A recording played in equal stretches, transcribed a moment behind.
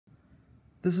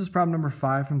This is problem number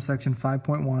 5 from section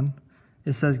 5.1.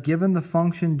 It says, given the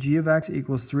function g of x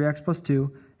equals 3x plus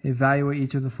 2, evaluate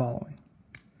each of the following.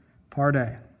 Part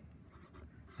A.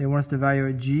 They want us to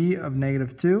evaluate g of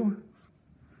negative 2.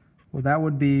 Well, that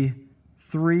would be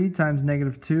 3 times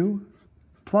negative 2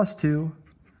 plus 2,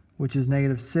 which is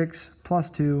negative 6 plus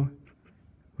 2,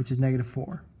 which is negative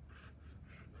 4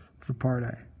 for part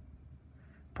A.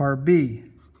 Part B.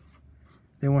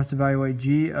 They want us to evaluate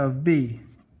g of b.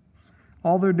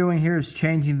 All they're doing here is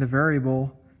changing the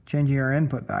variable, changing our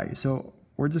input value. So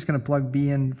we're just going to plug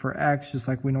b in for x just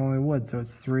like we normally would. So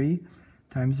it's 3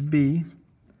 times b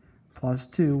plus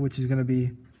 2, which is going to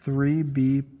be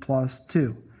 3b plus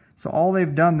 2. So all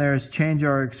they've done there is change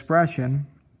our expression,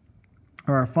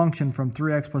 or our function, from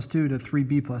 3x plus 2 to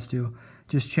 3b plus 2,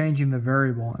 just changing the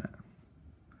variable in it.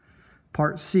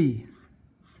 Part C,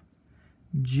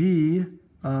 g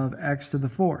of x to the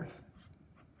fourth.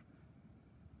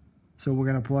 So we're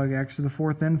going to plug x to the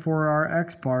fourth in for our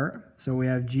x part. So we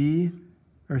have 3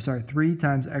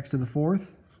 times x to the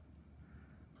fourth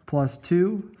plus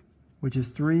 2, which is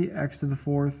 3x to the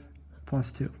fourth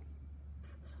plus 2.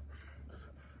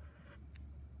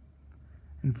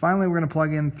 And finally, we're going to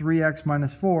plug in 3x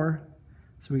minus 4.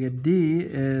 So we get d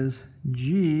is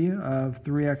g of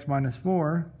 3x minus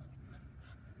 4,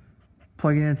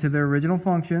 plugging into the original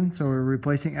function. So we're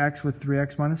replacing x with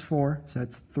 3x minus 4. So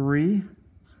that's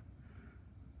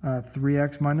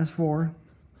 3x minus 4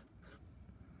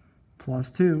 plus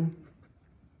 2.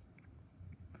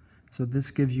 So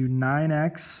this gives you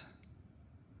 9x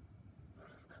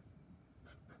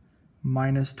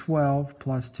minus 12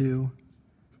 plus 2,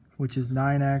 which is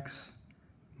 9x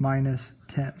minus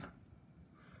 10.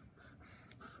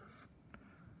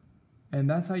 And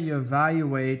that's how you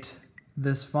evaluate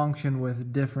this function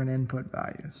with different input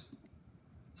values,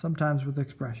 sometimes with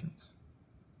expressions.